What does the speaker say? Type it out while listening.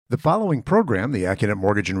The following program, the Accunet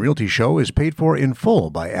Mortgage and Realty Show, is paid for in full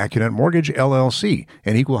by Accunet Mortgage, LLC,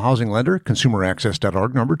 an equal housing lender,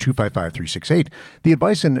 consumeraccess.org, number 255368. The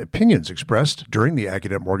advice and opinions expressed during the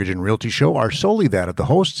Accunet Mortgage and Realty Show are solely that of the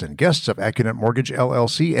hosts and guests of Accunet Mortgage,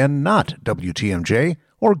 LLC, and not WTMJ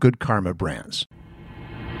or Good Karma Brands.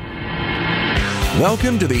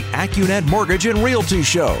 Welcome to the Accunet Mortgage and Realty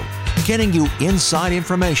Show, getting you inside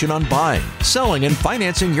information on buying, selling, and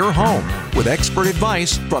financing your home with expert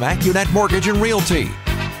advice from Accunet Mortgage and Realty.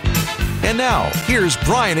 And now, here's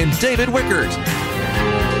Brian and David Wickert.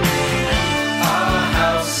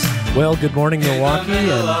 Well, good morning, Milwaukee,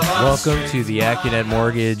 and welcome to the Accunet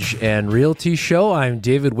Mortgage and Realty Show. I'm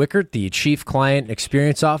David Wickert, the Chief Client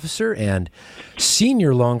Experience Officer and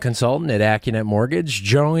Senior Loan Consultant at Accunet Mortgage,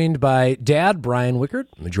 joined by Dad, Brian Wickert,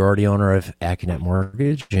 majority owner of Accunet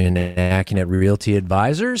Mortgage and Accunet Realty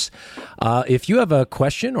Advisors. If you have a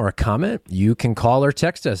question or a comment, you can call or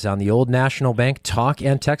text us on the Old National Bank talk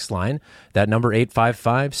and text line. That number,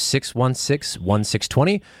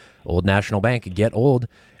 855-616-1620. Old National Bank, get old.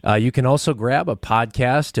 You can also grab a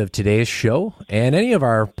podcast of today's show and any of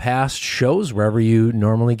our past shows wherever you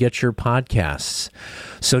normally get your podcasts.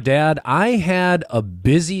 So, Dad, I had a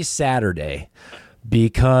busy Saturday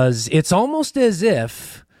because it's almost as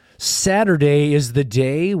if Saturday is the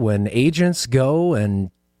day when agents go and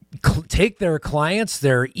take their clients,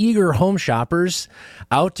 their eager home shoppers,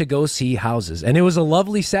 out to go see houses. And it was a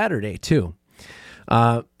lovely Saturday, too.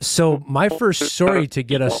 So my first story to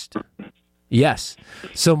get us... Yes.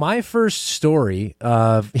 So my first story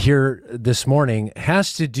here this morning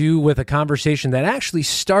has to do with a conversation that actually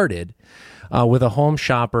started with a home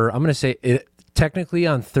shopper. I'm going to say technically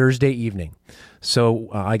on Thursday evening. So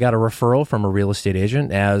I got a referral from a real estate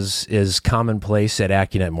agent, as is commonplace at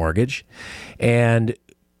Accunet Mortgage. And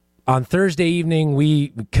on Thursday evening,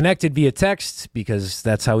 we connected via text because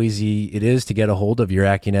that's how easy it is to get a hold of your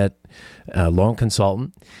Accunet loan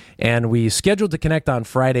consultant. And we scheduled to connect on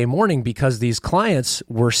Friday morning because these clients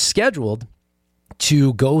were scheduled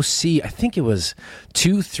to go see, I think it was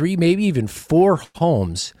 2, 3, maybe even 4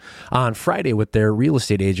 homes on Friday with their real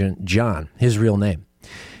estate agent, John, his real name.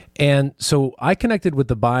 And so I connected with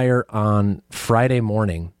the buyer on Friday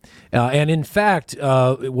morning. And in fact,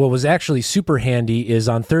 what was actually super handy is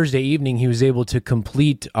on Thursday evening, he was able to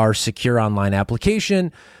complete our secure online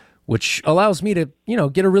application, which allows me to,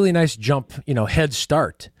 get a really nice jump, head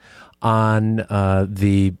start on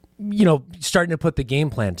starting to put the game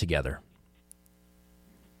plan together.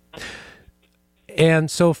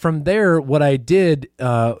 And so from there, what I did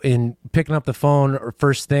in picking up the phone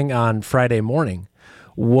first thing on Friday morning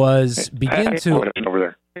was begin to... Over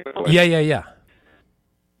there. Yeah.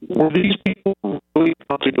 Were these people really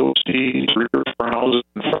about to go see 3 or 4 houses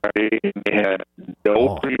on Friday and they had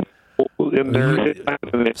no people in there?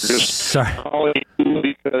 And they just Sorry. calling you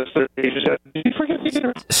because they just had, did you forget to get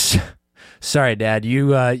her? Sorry, Dad.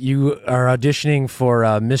 You are auditioning for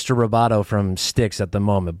Mr. Roboto from Styx at the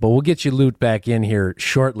moment, but we'll get you looped back in here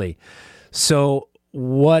shortly. So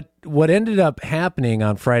what ended up happening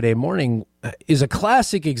on Friday morning is a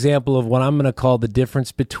classic example of what I'm going to call the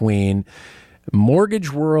difference between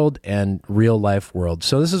mortgage world and real life world.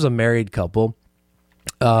 So this is a married couple.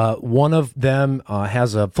 One of them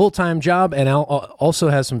has a full-time job and also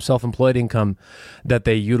has some self-employed income that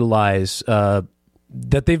they utilize,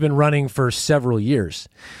 that they've been running for several years.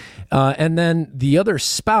 And then the other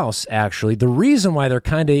spouse, actually, the reason why they're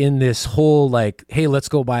kind of in this whole hey, let's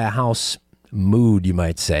go buy a house mood, you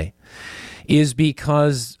might say, is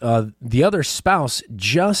because the other spouse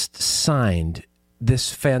just signed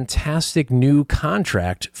this fantastic new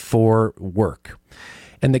contract for work.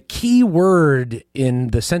 And the key word in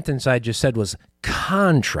the sentence I just said was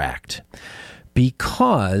contract,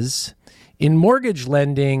 because in mortgage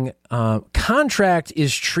lending, contract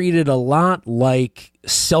is treated a lot like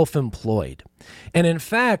self-employed. And in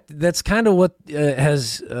fact, that's kind of what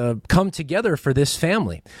has come together for this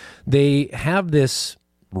family. They have this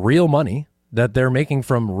real money that they're making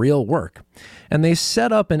from real work. And they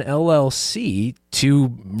set up an LLC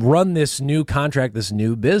to run this new contract, this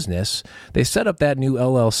new business. They set up that new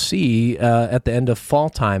LLC at the end of fall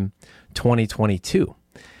time 2022.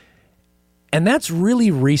 And that's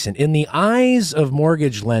really recent. In the eyes of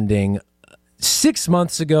mortgage lending, 6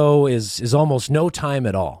 months ago is almost no time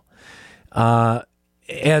at all.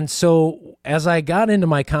 And so as I got into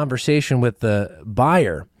my conversation with the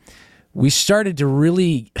buyer, we started to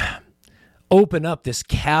really open up this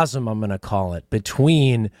chasm, I'm going to call it,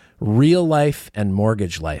 between real life and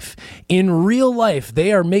mortgage life. In real life,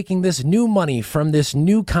 they are making this new money from this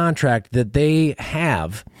new contract that they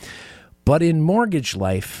have. But in mortgage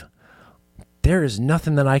life, there is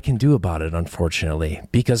nothing that I can do about it, unfortunately,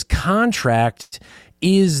 because contract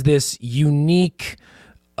is this unique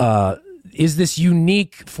form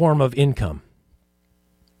of income.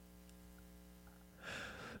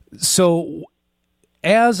 So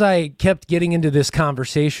as I kept getting into this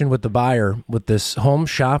conversation with the buyer, with this home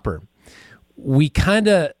shopper, we kind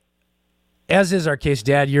of, as is our case,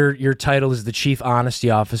 Dad, your title is the Chief Honesty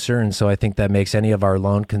Officer, and so I think that makes any of our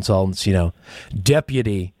loan consultants,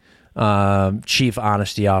 deputy Chief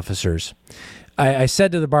Honesty Officers. I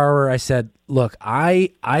said to the borrower, I said, look,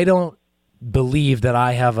 I don't believe that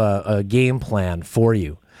I have a game plan for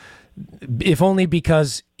you, if only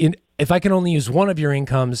because if I can only use one of your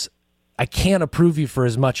incomes, I can't approve you for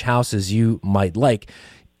as much house as you might like.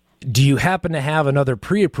 Do you happen to have another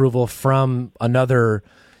pre-approval from another,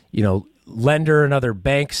 lender, another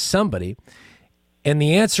bank, somebody? And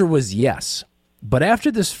the answer was yes. But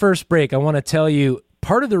after this first break, I want to tell you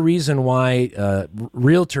part of the reason why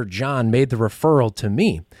Realtor John made the referral to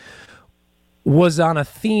me was on a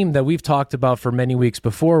theme that we've talked about for many weeks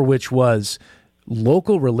before, which was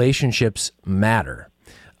local relationships matter.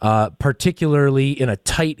 Particularly in a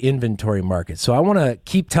tight inventory market. So I want to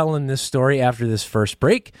keep telling this story after this first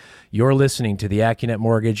break. You're listening to the Accunet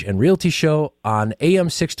Mortgage and Realty Show on AM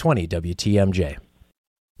 620 WTMJ.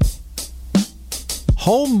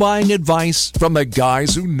 Home buying advice from the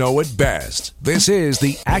guys who know it best. This is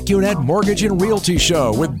the Accunet Mortgage and Realty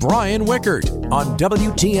Show with Brian Wickert on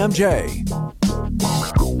WTMJ.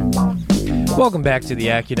 Welcome back to the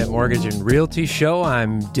Accunet Mortgage and Realty Show.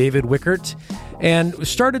 I'm David Wickert. And we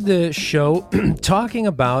started the show talking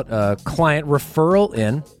about a client referral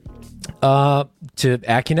in to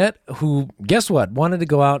Accunet who, guess what, wanted to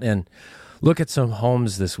go out and look at some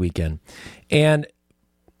homes this weekend. And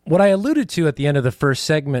what I alluded to at the end of the first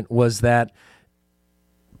segment was that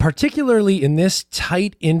particularly in this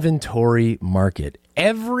tight inventory market,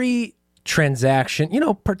 every transaction,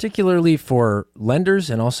 particularly for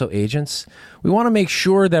lenders and also agents, we want to make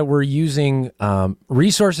sure that we're using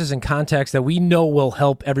resources and contacts that we know will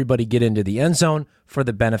help everybody get into the end zone for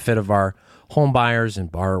the benefit of our home buyers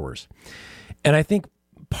and borrowers. And I think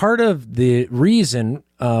part of the reason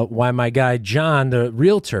why my guy John, the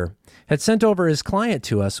realtor, had sent over his client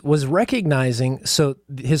to us was recognizing, so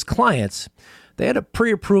his clients, they had a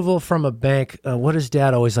pre-approval from a bank. What does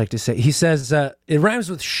Dad always like to say? He says it rhymes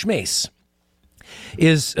with schmace,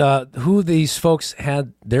 is who these folks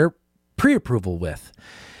had their pre-approval with.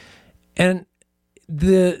 And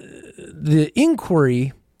the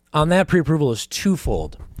inquiry on that pre-approval is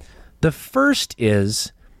twofold. The first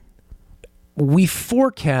is we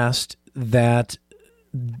forecast that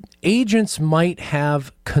agents might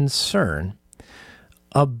have concern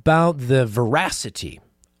about the veracity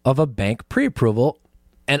of a bank pre-approval,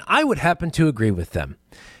 and I would happen to agree with them,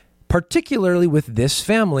 particularly with this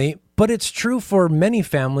family, but it's true for many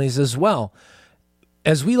families as well.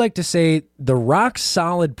 As we like to say, the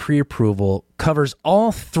rock-solid pre-approval covers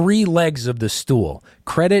all three legs of the stool: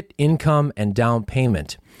 credit, income, and down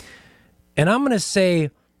payment. And I'm going to say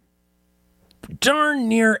darn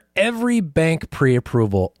near every bank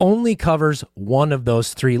pre-approval only covers one of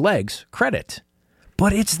those three legs, credit.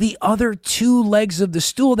 But it's the other two legs of the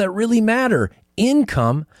stool that really matter: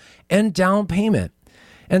 income and down payment.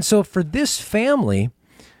 And so for this family,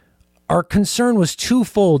 our concern was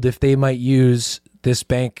twofold if they might use this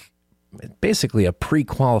bank, basically a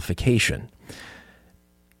pre-qualification.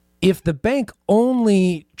 If the bank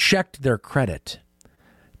only checked their credit,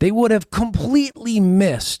 they would have completely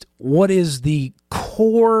missed what is the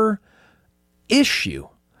core issue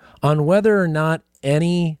on whether or not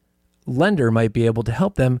any lender might be able to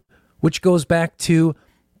help them, which goes back to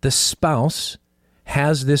the spouse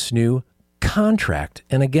has this new contract.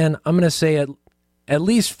 And again, I'm going to say at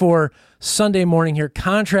least for Sunday morning here,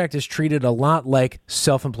 contract is treated a lot like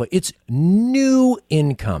self-employed. It's new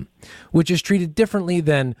income, which is treated differently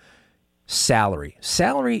than salary.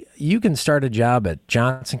 Salary, you can start a job at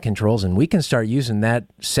Johnson Controls and we can start using that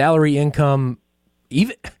salary income.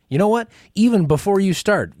 Even, you know what? Even before you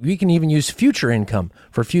start, we can even use future income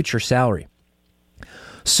for future salary.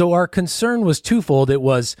 So our concern was twofold. It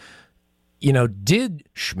was, did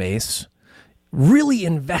Schmace really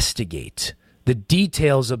investigate the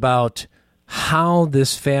details about how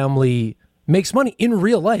this family makes money in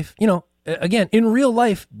real life? Again, in real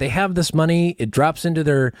life, they have this money, it drops into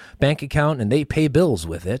their bank account, and they pay bills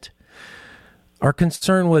with it. Our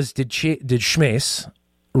concern was, did Schmace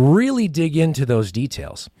really dig into those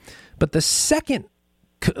details? But the second,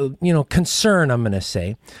 concern, I'm going to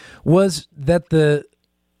say, was that the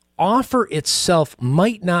offer itself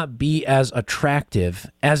might not be as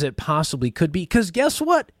attractive as it possibly could be. Because guess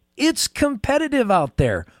what? It's competitive out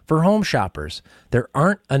there for home shoppers. There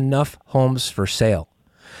aren't enough homes for sale.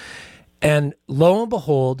 And lo and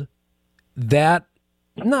behold, that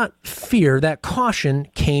not fear, that caution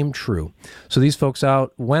came true. So these folks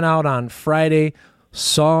went out on Friday,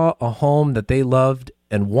 saw a home that they loved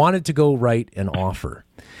and wanted to go write an offer.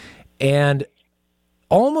 And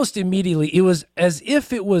almost immediately, it was as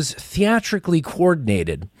if it was theatrically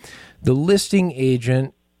coordinated. The listing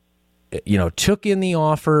agent, took in the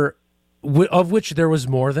offer, of which there was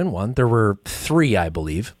more than one. There were 3, I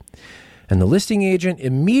believe. And the listing agent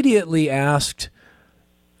immediately asked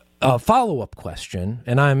a follow-up question,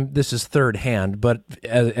 and this is third hand, but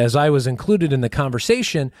as I was included in the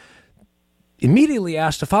conversation, immediately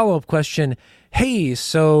asked a follow-up question. Hey,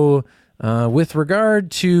 so with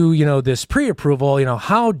regard to, this pre-approval,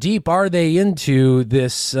 how deep are they into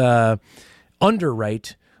this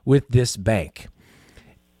underwrite with this bank?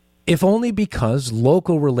 If only because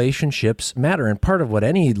local relationships matter. And part of what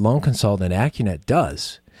any loan consultant at Accunet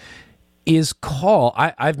does is call.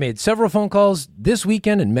 I've made several phone calls this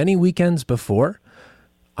weekend and many weekends before.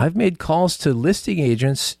 I've made calls to listing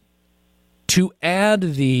agents to add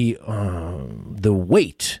the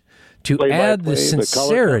weight, to add the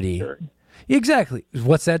sincerity. Exactly.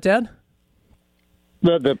 What's that, Dad?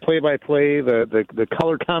 The play-by-play, the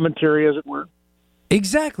color commentary, as it were.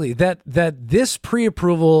 Exactly. That this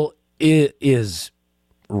pre-approval is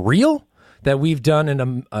real, that we've done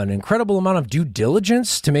an incredible amount of due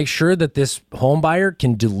diligence to make sure that this home buyer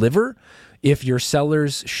can deliver if your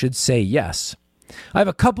sellers should say yes. I have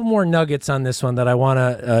a couple more nuggets on this one that I want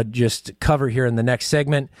to just cover here in the next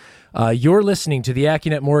segment. You're listening to the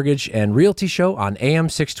Accunet Mortgage and Realty Show on AM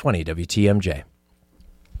 620 WTMJ.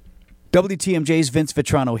 WTMJ's Vince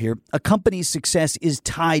Vitrano here. A company's success is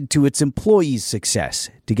tied to its employees' success.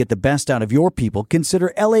 To get the best out of your people,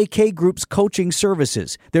 consider LAK Group's coaching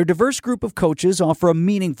services. Their diverse group of coaches offer a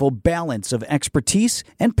meaningful balance of expertise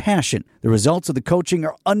and passion. The results of the coaching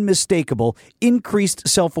are unmistakable: increased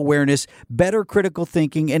self-awareness, better critical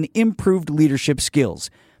thinking, and improved leadership skills.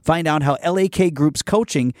 Find out how LAK Group's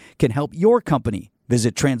coaching can help your company.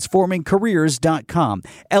 Visit transformingcareers.com.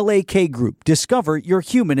 LAK Group. Discover your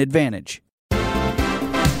human advantage.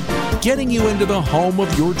 Getting you into the home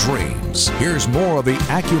of your dreams. Here's more of the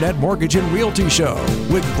Accunet Mortgage and Realty Show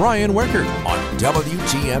with Brian Wickert on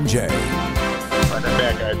WTMJ. I'm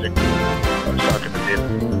back, Isaac. I was talking to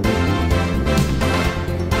David.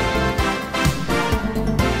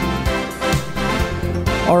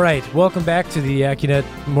 All right, welcome back to the Accunet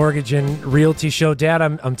Mortgage and Realty Show. Dad,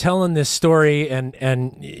 I'm telling this story,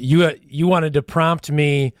 and you wanted to prompt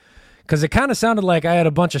me because it kind of sounded like I had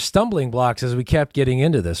a bunch of stumbling blocks as we kept getting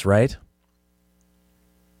into this, right?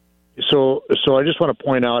 So I just want to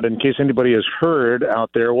point out, in case anybody has heard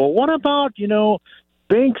out there, well, what about,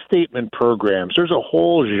 bank statement programs? There's a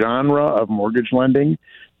whole genre of mortgage lending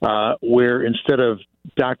where instead of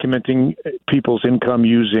documenting people's income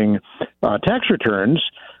using tax returns,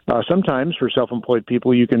 sometimes for self-employed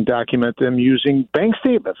people, you can document them using bank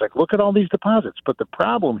statements. Like, look at all these deposits. But the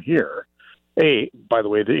problem here, by the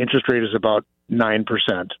way, the interest rate is about 9%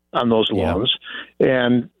 on those loans.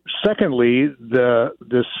 And secondly,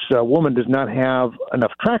 this woman does not have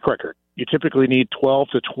enough track record. You typically need 12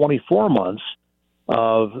 to 24 months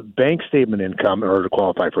of bank statement income in order to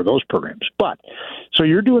qualify for those programs. But so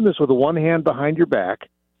you're doing this with one hand behind your back.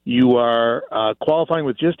 You are qualifying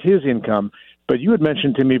with just his income. But you had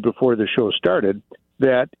mentioned to me before the show started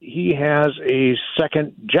that he has a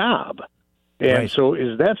second job. And right. So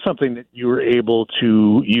is that something that you were able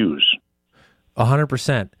to use?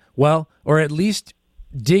 100%. Well, or at least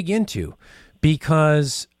dig into,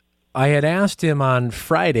 because I had asked him on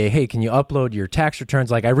Friday, hey, can you upload your tax returns?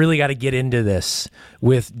 Like, I really got to get into this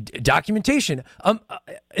with documentation. An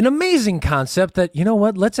amazing concept that, you know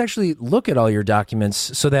what, let's actually look at all your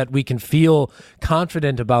documents so that we can feel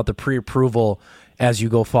confident about the pre-approval as you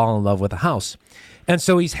go fall in love with a house. And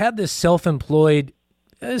so he's had this self-employed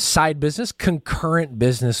side business, concurrent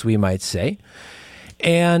business, we might say.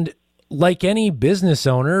 And like any business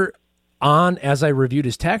owner, as I reviewed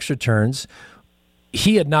his tax returns,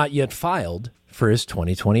 he had not yet filed for his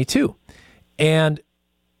 2022. And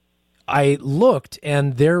I looked,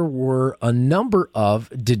 and there were a number of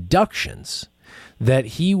deductions that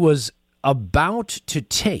he was about to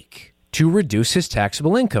take to reduce his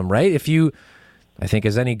taxable income, right? I think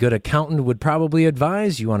as any good accountant would probably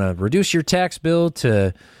advise, you want to reduce your tax bill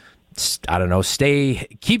to, I don't know,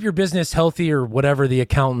 keep your business healthy or whatever the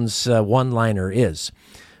accountant's one-liner is.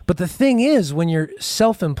 But the thing is, when you're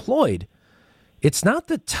self-employed, it's not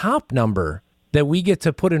the top number that we get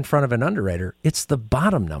to put in front of an underwriter. It's the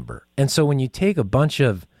bottom number. And so when you take a bunch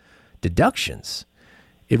of deductions.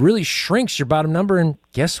 It really shrinks your bottom number, and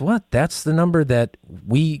guess what? That's the number that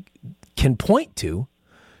we can point to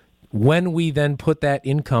when we then put that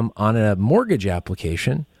income on a mortgage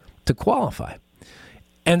application to qualify.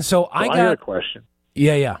 And so I got a question.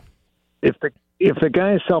 Yeah. If the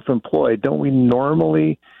guy is self-employed, don't we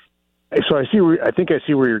normally? So I think I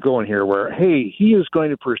see where you're going here. Where hey, he is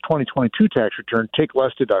going to for his 2022 tax return take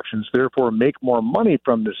less deductions, therefore make more money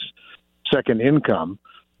from this second income.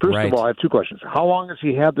 First of all, I have two questions. How long has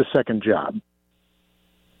he had the second job?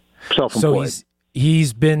 Self-employed. So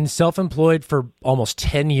he's been self-employed for almost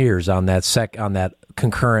 10 years on that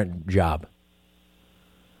concurrent job.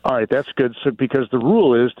 All right, that's good. So because the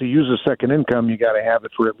rule is to use a second income, you got to have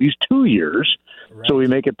it for at least 2 years. Right. So we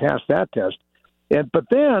make it past that test. But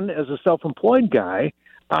then, as a self-employed guy,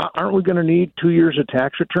 aren't we going to need 2 years of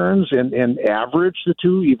tax returns and average the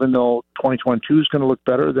two, even though 2022 is going to look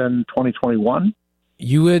better than 2021?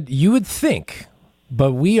 You would think,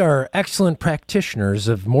 but we are excellent practitioners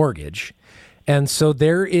of mortgage, and so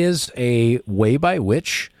there is a way by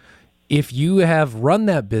which, if you have run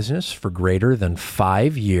that business for greater than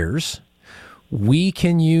 5 years, we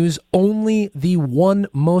can use only the one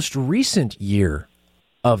most recent year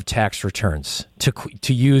of tax returns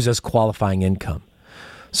to use as qualifying income.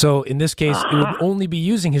 So in this case, it would only be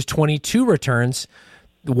using his 22 returns.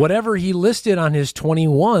 Whatever he listed on his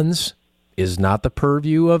 21s is not the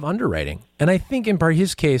purview of underwriting. And I think in part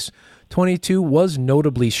his case, 22 was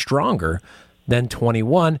notably stronger than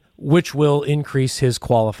 21, which will increase his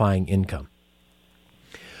qualifying income.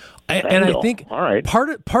 And I think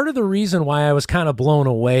part of the reason why I was kind of blown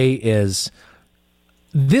away is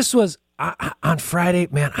this was on Friday,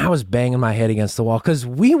 man, I was banging my head against the wall because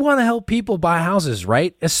we want to help people buy houses,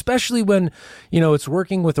 right? Especially when, it's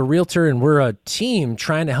working with a realtor and we're a team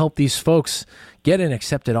trying to help these folks get an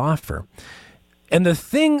accepted offer. And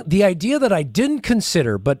the idea that I didn't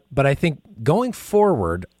consider, but I think going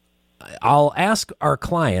forward, I'll ask our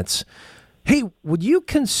clients, hey, would you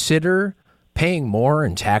consider paying more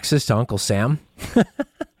in taxes to Uncle Sam?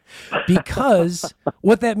 Because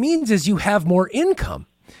what that means is you have more income.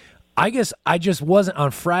 I guess I just wasn't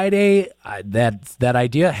on Friday. That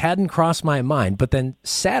idea hadn't crossed my mind. But then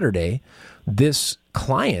Saturday, this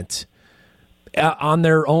client, on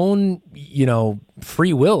their own,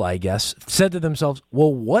 free will, I guess, said to themselves,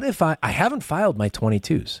 well, what if I haven't filed my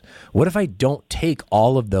 22s? What if I don't take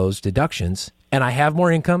all of those deductions and I have more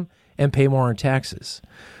income and pay more in taxes?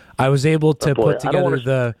 I was able to put together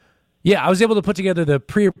the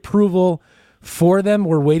pre-approval for them.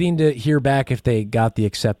 We're waiting to hear back if they got the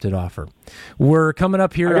accepted offer. We're coming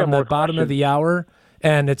up here on the bottom of the hour,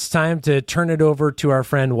 and it's time to turn it over to our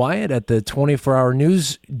friend Wyatt at the 24-hour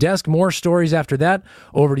news desk. More stories after that.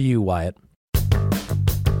 Over to you, Wyatt.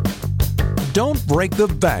 Don't break the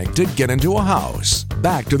bank to get into a house.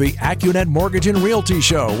 Back to the Accunet Mortgage and Realty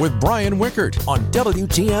Show with Brian Wickert on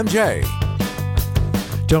WTMJ.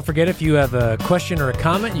 Don't forget, if you have a question or a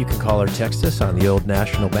comment, you can call or text us on the Old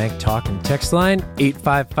National Bank talk and text line,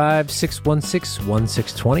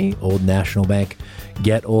 855-616-1620. Old National Bank,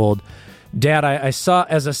 get old. Dad, I saw,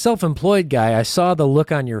 as a self-employed guy, I saw the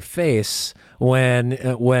look on your face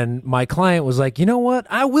when my client was like, you know what,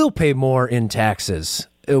 I will pay more in taxes,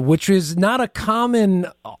 which is not a common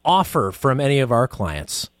offer from any of our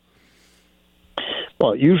clients.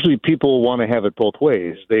 Well, usually people want to have it both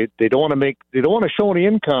ways. They don't want to show any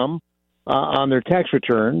income on their tax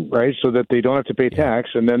return, right? So that they don't have to pay tax,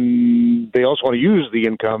 and then they also want to use the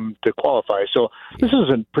income to qualify. So this is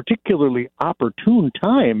a particularly opportune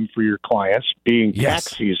time for your clients, being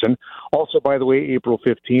tax season. Also, by the way, April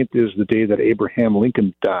 15th is the day that Abraham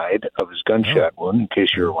Lincoln died of his gunshot wound, in case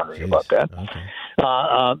you were wondering about that. Okay.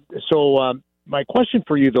 My question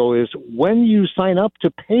for you, though, is when you sign up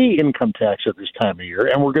to pay income tax at this time of year,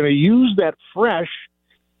 and we're going to use that fresh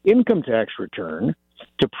income tax return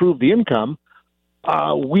to prove the income,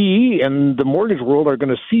 we and the mortgage world are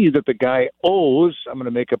going to see that the guy owes, I'm going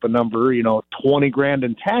to make up a number, $20,000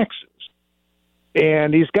 in taxes.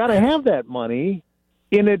 And he's got to have that money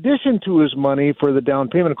in addition to his money for the down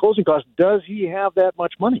payment and closing costs. Does he have that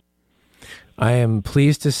much money? I am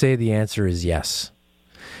pleased to say the answer is yes.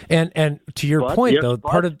 And to your point, though,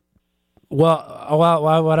 part of what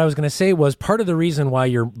I was going to say was part of the reason why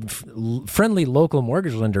your friendly local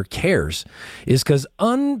mortgage lender cares is because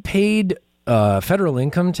unpaid federal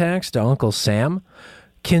income tax to Uncle Sam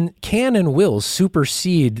can and will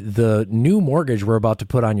supersede the new mortgage we're about to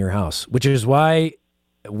put on your house, which is why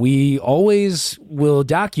we always will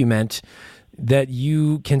document that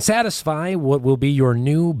you can satisfy what will be your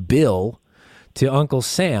new bill to Uncle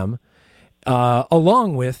Sam,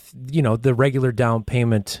 along with, the regular down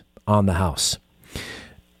payment on the house.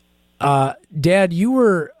 Dad, you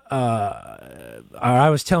were, I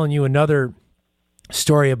was telling you another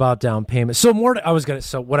story about down payment. So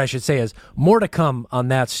what I should say is more to come on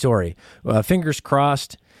that story. Fingers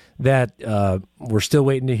crossed that we're still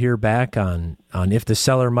waiting to hear back on if the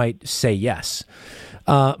seller might say yes.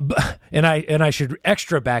 And I should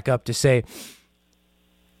extra back up to say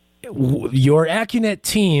your Accunet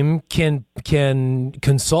team can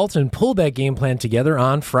consult and pull that game plan together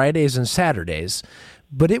on Fridays and Saturdays,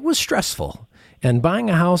 but it was stressful. And buying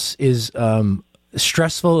a house is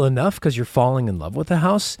stressful enough because you're falling in love with the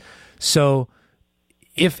house. So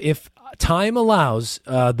if time allows,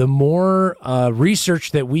 the more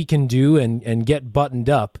research that we can do and get buttoned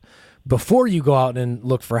up before you go out and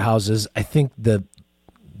look for houses, I think the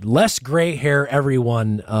less gray hair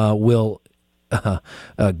everyone will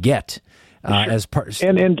get as part.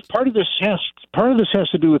 And part of this has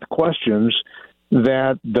to do with questions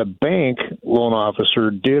that the bank loan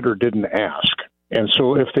officer did or didn't ask. And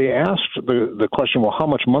so if they asked the question, well, how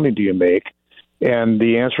much money do you make? And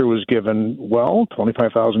the answer was given, well,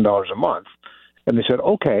 $25,000 a month. And they said,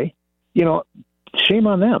 okay, shame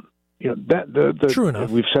on them. True enough.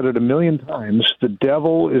 We've said it a million times. The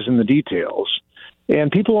devil is in the details.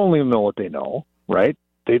 And people only know what they know, right?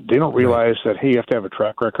 They don't realize that, hey, you have to have a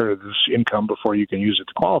track record of this income before you can use it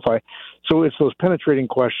to qualify. So it's those penetrating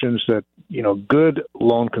questions that, good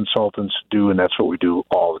loan consultants do, and that's what we do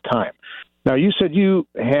all the time. Now, you said you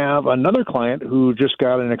have another client who just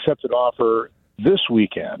got an accepted offer this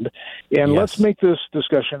weekend, and Let's make this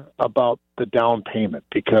discussion about the down payment,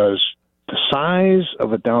 because the size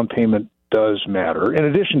of a down payment does matter, in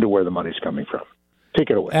addition to where the money's coming from. Take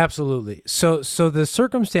it away. Absolutely. So the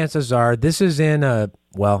circumstances are, this is in a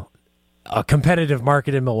competitive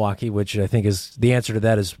market in Milwaukee, which I think is the answer to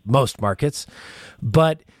that is most markets.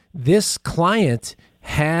 But this client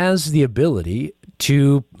has the ability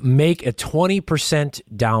to make a 20%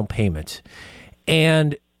 down payment.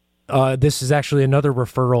 And this is actually another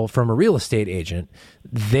referral from a real estate agent.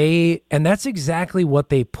 And that's exactly what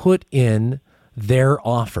they put in their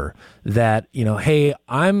offer, that, hey,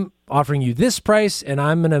 I'm offering you this price and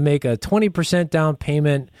I'm going to make a 20% down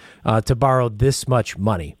payment to borrow this much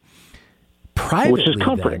money. Privately, which is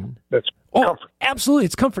comforting. That's comfort. Absolutely.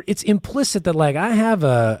 It's comfort. It's implicit that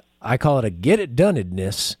I call it a get it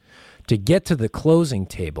done-edness to get to the closing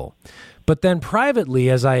table. But then privately,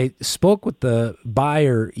 as I spoke with the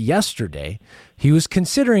buyer yesterday, he was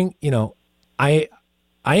considering, I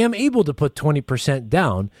am able to put 20%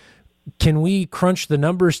 down. Can we crunch the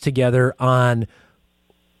numbers together on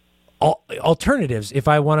alternatives if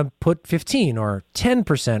I want to put 15 or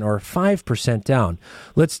 10% or 5% down?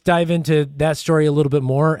 Let's dive into that story a little bit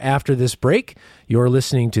more after this break. You're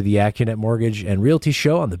listening to the Accunet Mortgage and Realty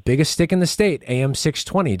Show on the biggest stick in the state, AM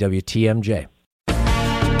 620 WTMJ.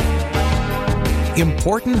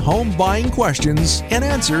 Important home buying questions and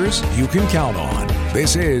answers you can count on.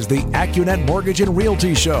 This is the Accunet Mortgage and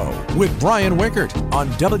Realty Show with Brian Wickert on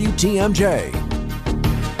WTMJ.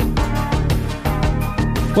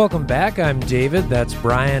 Welcome back. I'm David. That's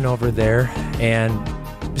Brian over there. And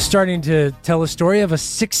starting to tell a story of a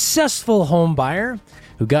successful home buyer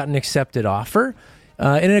who got an accepted offer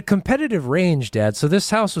in a competitive range, Dad. So this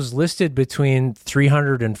house was listed between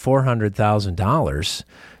 $300,000 and $400,000.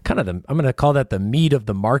 I'm going to call that the meat of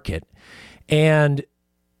the market. And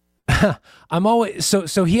I'm always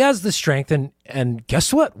so he has the strength, and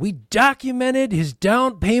guess what? We documented his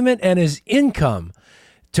down payment and his income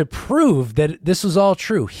to prove that this was all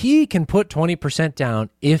true. He can put 20% down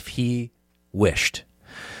if he wished.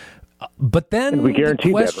 But then and we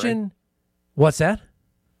guaranteed the question, that, right? What's that?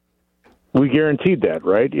 We guaranteed that,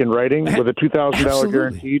 right? In writing with a $2,000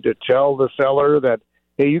 guarantee to tell the seller that,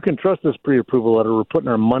 hey, you can trust this pre-approval letter. We're putting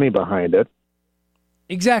our money behind it.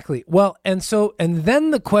 Exactly. Well, and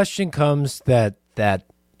then the question comes that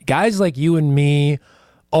guys like you and me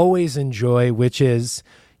always enjoy, which is,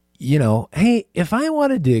 hey, if I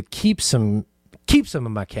wanted to keep some of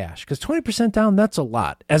my cash, because 20% down, that's a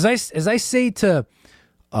lot. As I say to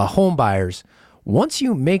home buyers, once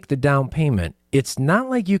you make the down payment, it's not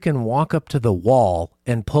like you can walk up to the wall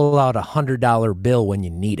and pull out a $100 bill when you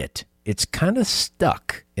need it. It's kind of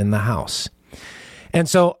stuck in the house. And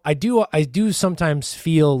so I do sometimes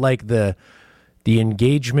feel like the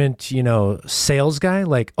engagement, sales guy,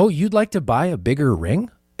 like, oh, you'd like to buy a bigger ring?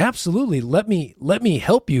 Absolutely. Let me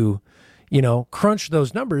help you, crunch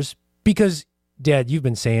those numbers, because Dad, you've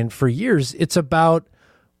been saying for years, it's about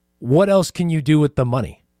what else can you do with the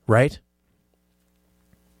money, right?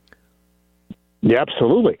 Yeah,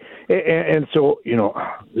 absolutely. And so,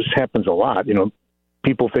 this happens a lot.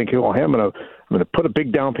 People think, oh, hey, I'm I'm going to put a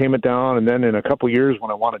big down payment down, and then in a couple years when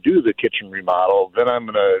I want to do the kitchen remodel, then I'm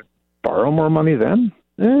going to borrow more money then?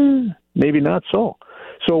 Maybe not so.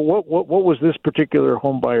 So what was this particular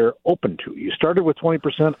home buyer open to? You started with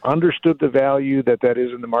 20%, understood the value that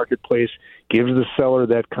is in the marketplace, gives the seller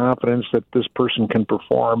that confidence that this person can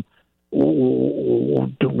perform.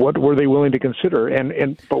 What were they willing to consider?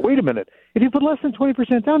 But wait a minute. If you put less than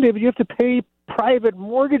 20% down, David, you have to pay private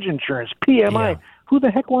mortgage insurance, PMI. Yeah. Who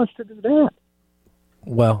the heck wants to do that?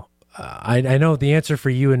 Well, I know the answer for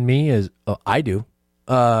you and me is I do.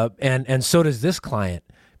 And so does this client.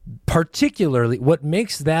 Particularly, what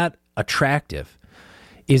makes that attractive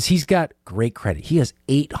is he's got great credit. He has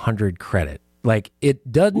 800 credit. Like,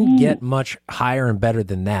 it doesn't get much higher and better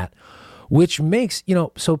than that, which makes,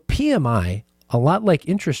 so PMI, a lot like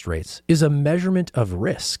interest rates, is a measurement of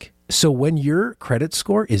risk. So when your credit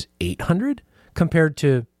score is 800 compared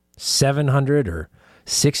to 700 or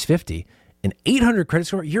 650, an 800 credit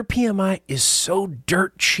score, your PMI is so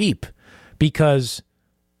dirt cheap because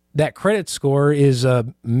that credit score is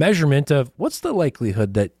a measurement of what's the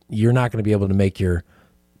likelihood that you're not going to be able to make your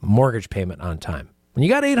mortgage payment on time. When you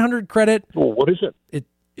got 800 credit, well, what is it?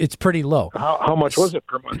 It's pretty low. How much was it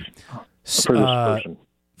per month for this person?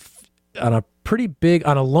 On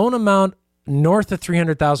a loan amount north of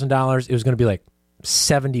 $300,000, it was going to be like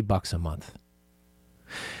 $70 a month.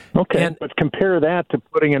 Okay, but compare that to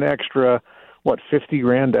putting an extra,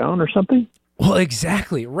 $50,000 down or something? Well,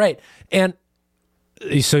 exactly, right. And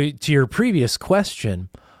so to your previous question,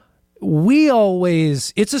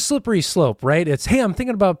 it's a slippery slope, right? It's, hey, I'm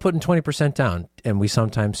thinking about putting 20% down. And we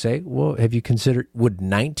sometimes say, well, have you considered, would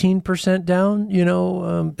 19%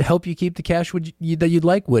 down, help you keep the cash that you'd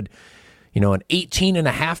like? Would, an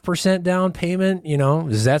 18.5% down payment,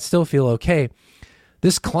 does that still feel okay?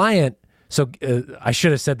 This client, I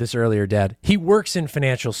should have said this earlier, Dad, he works in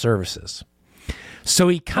financial services. So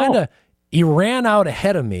he he ran out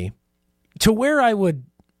ahead of me to where I would,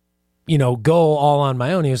 go all on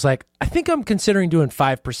my own. He was like, I think I'm considering doing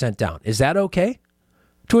 5% down. Is that okay?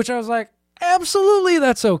 To which I was like, absolutely,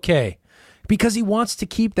 that's okay. Because he wants to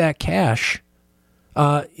keep that cash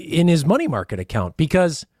in his money market account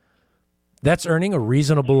because that's earning a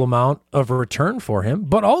reasonable amount of a return for him,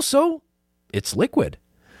 but also it's liquid.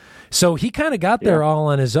 So he kind of got there all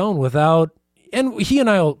on his own without, and he and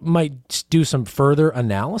I might do some further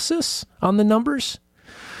analysis on the numbers.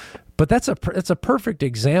 But that's a perfect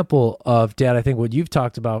example of, Dad, I think what you've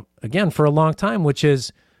talked about, again, for a long time, which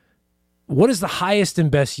is what is the highest and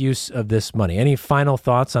best use of this money? Any final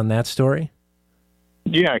thoughts on that story?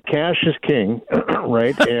 Yeah, cash is king,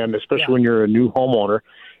 right? And especially when you're a new homeowner.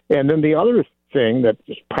 And then the other thing that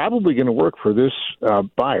is probably going to work for this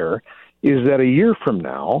buyer is that a year from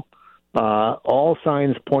now, all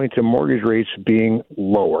signs point to mortgage rates being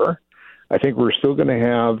lower. I think we're still going to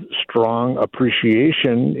have strong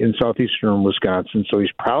appreciation in southeastern Wisconsin, so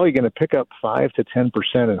he's probably going to pick up 5 to 10%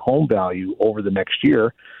 in home value over the next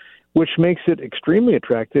year, which makes it extremely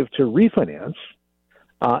attractive to refinance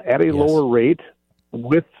at a lower rate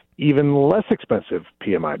with even less expensive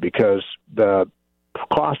PMI because the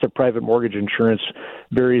cost of private mortgage insurance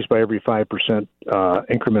varies by every 5%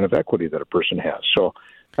 increment of equity that a person has. So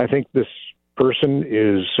I think this person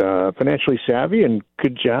is financially savvy, and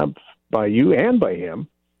good job by you and by him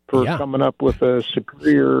for coming up with a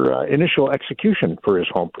superior initial execution for his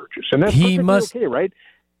home purchase. And that's okay, right?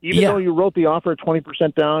 Even though you wrote the offer at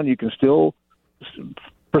 20% down, you can still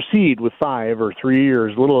proceed with 5 or 3 or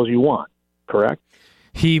as little as you want, correct?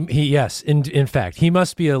 Yes. In fact, he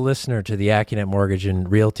must be a listener to the Accunet Mortgage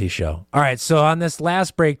and Realty show. All right. So on this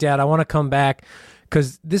last break, Dad, I want to come back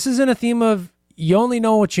because this is in a theme of you only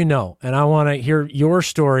know what you know. And I want to hear your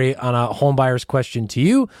story on a home buyer's question to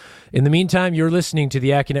you. In the meantime, you're listening to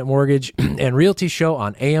the Accunet Mortgage and Realty show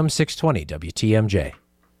on AM 620 WTMJ.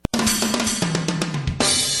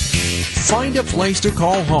 Find a place to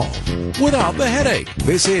call home without the headache.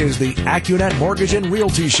 This is the Accunet Mortgage and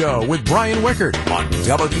Realty Show with Brian Wickert on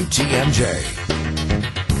WTMJ.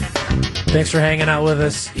 Thanks for hanging out with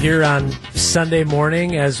us here on Sunday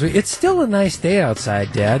morning. It's still a nice day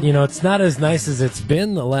outside, Dad. It's not as nice as it's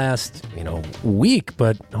been the last, week,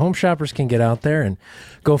 but home shoppers can get out there and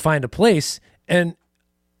go find a place. And,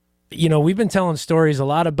 we've been telling stories a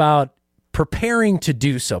lot about preparing to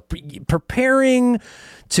do so, preparing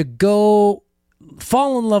to go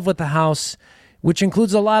fall in love with the house, which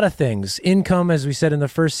includes a lot of things. Income, as we said in the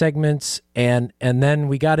first segments, and then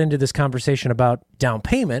we got into this conversation about down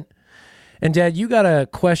payment. And Dad, you got a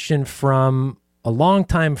question from a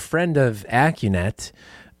longtime friend of Accunet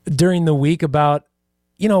during the week about,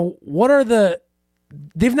 what are the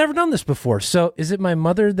they've never done this before. So is it my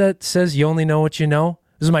mother that says you only know what you know?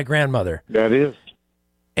 This is my grandmother. That is.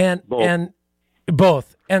 And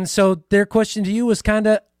both. And so their question to you was kind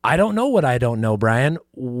of, I don't know what I don't know, Brian.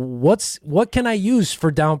 What can I use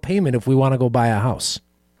for down payment if we want to go buy a house?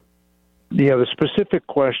 Yeah, the specific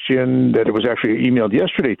question that it was actually emailed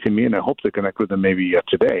yesterday to me, and I hope to connect with them maybe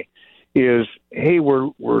today, is, hey,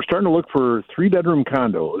 we're starting to look for 3-bedroom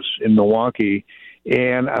condos in Milwaukee,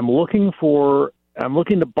 and I'm looking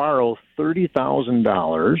to borrow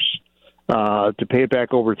 $30,000 to pay it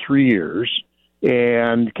back over 3 years.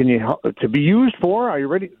 And can you help to be used for? Are you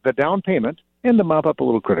ready? The down payment and to mop up a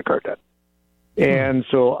little credit card debt. And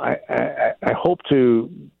so I hope to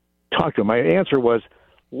talk to him. My answer was,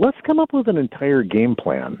 let's come up with an entire game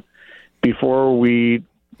plan before we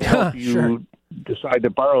help you decide to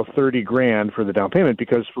borrow $30,000 for the down payment.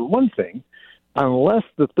 Because for one thing, unless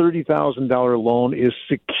the $30,000 loan is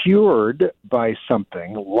secured by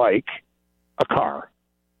something like a car,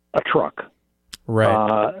 a truck,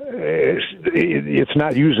 right, it's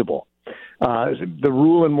not usable. The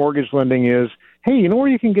rule in mortgage lending is, hey, you know where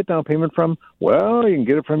you can get down payment from? Well, you can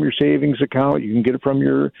get it from your savings account. You can get it from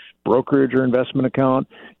your brokerage or investment account.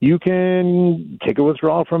 You can take a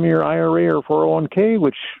withdrawal from your IRA or 401k,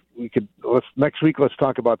 which next week, let's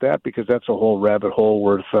talk about that, because that's a whole rabbit hole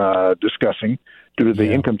worth discussing due to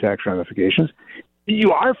the income tax ramifications.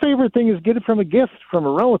 Our favorite thing is get it from a gift from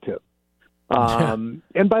a relative.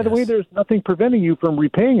 And by the way, there's nothing preventing you from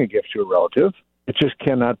repaying a gift to a relative. It just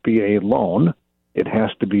cannot be a loan. It has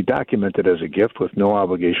to be documented as a gift with no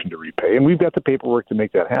obligation to repay. And we've got the paperwork to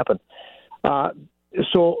make that happen.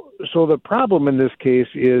 So the problem in this case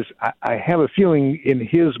is I have a feeling in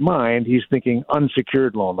his mind he's thinking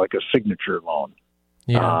unsecured loan, like a signature loan.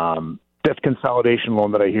 Yeah. Debt consolidation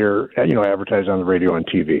loan that I hear advertised on the radio and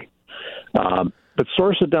TV. But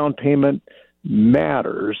source of down payment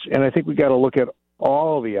matters, and I think we got to look at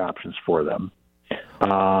all the options for them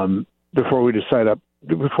before we decide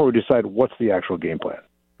what's the actual game plan.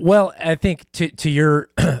 Well, I think to your,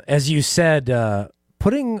 as you said,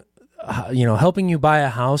 helping you buy a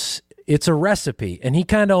house, it's a recipe. And he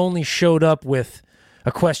kind of only showed up with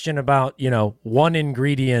a question about, one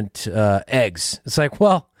ingredient, eggs. It's like,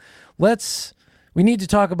 well, we need to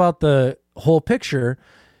talk about the whole picture,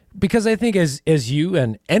 because I think as you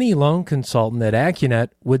and any loan consultant at Accunet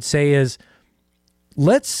would say is,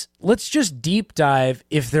 let's just deep dive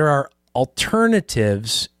if there are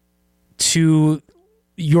alternatives to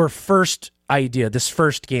your first idea, this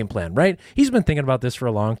first game plan, right? He's been thinking about this for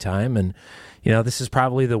a long time, and this is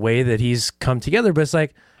probably the way that he's come together. But it's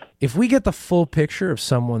like, if we get the full picture of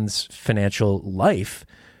someone's financial life,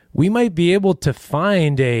 we might be able to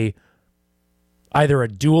find either a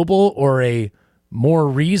doable or a more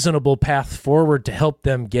reasonable path forward to help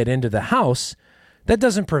them get into the house. That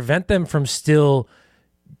doesn't prevent them from still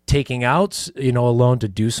taking out, a loan to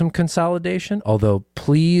do some consolidation. Although,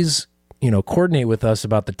 please, coordinate with us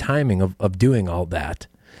about the timing of doing all that.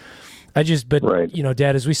 Right.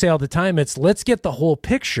 Dad, as we say all the time, let's get the whole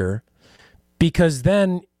picture, because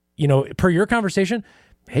then, per your conversation,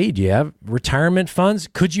 hey, do you have retirement funds?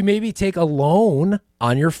 Could you maybe take a loan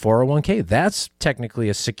on your 401k? That's technically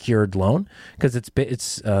a secured loan, because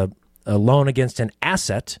it's a loan against an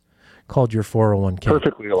asset called your 401k.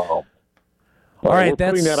 Perfectly allowable. All right, we're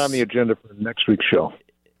putting that on the agenda for next week's show.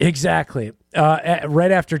 Exactly.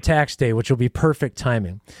 Right after tax day, which will be perfect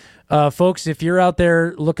timing. Folks, if you're out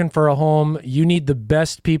there looking for a home, you need the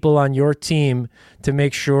best people on your team to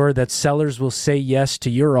make sure that sellers will say yes to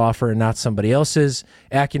your offer and not somebody else's.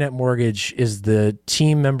 Accunet Mortgage is the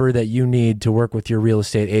team member that you need to work with your real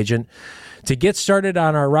estate agent. To get started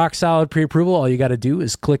on our rock-solid pre-approval, all you got to do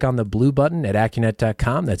is click on the blue button at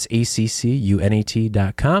Accunet.com. That's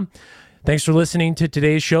ACCUNET.com. Thanks for listening to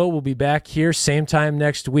today's show. We'll be back here same time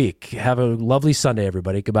next week. Have a lovely Sunday,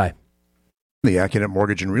 everybody. Goodbye. The Accunet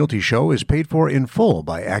Mortgage and Realty Show is paid for in full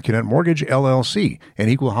by Accunet Mortgage, LLC, an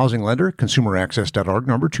equal housing lender, consumeraccess.org,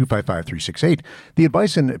 number 255368. The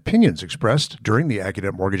advice and opinions expressed during the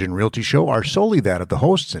Accunet Mortgage and Realty Show are solely that of the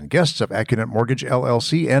hosts and guests of Accunet Mortgage,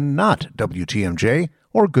 LLC, and not WTMJ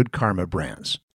or Good Karma Brands.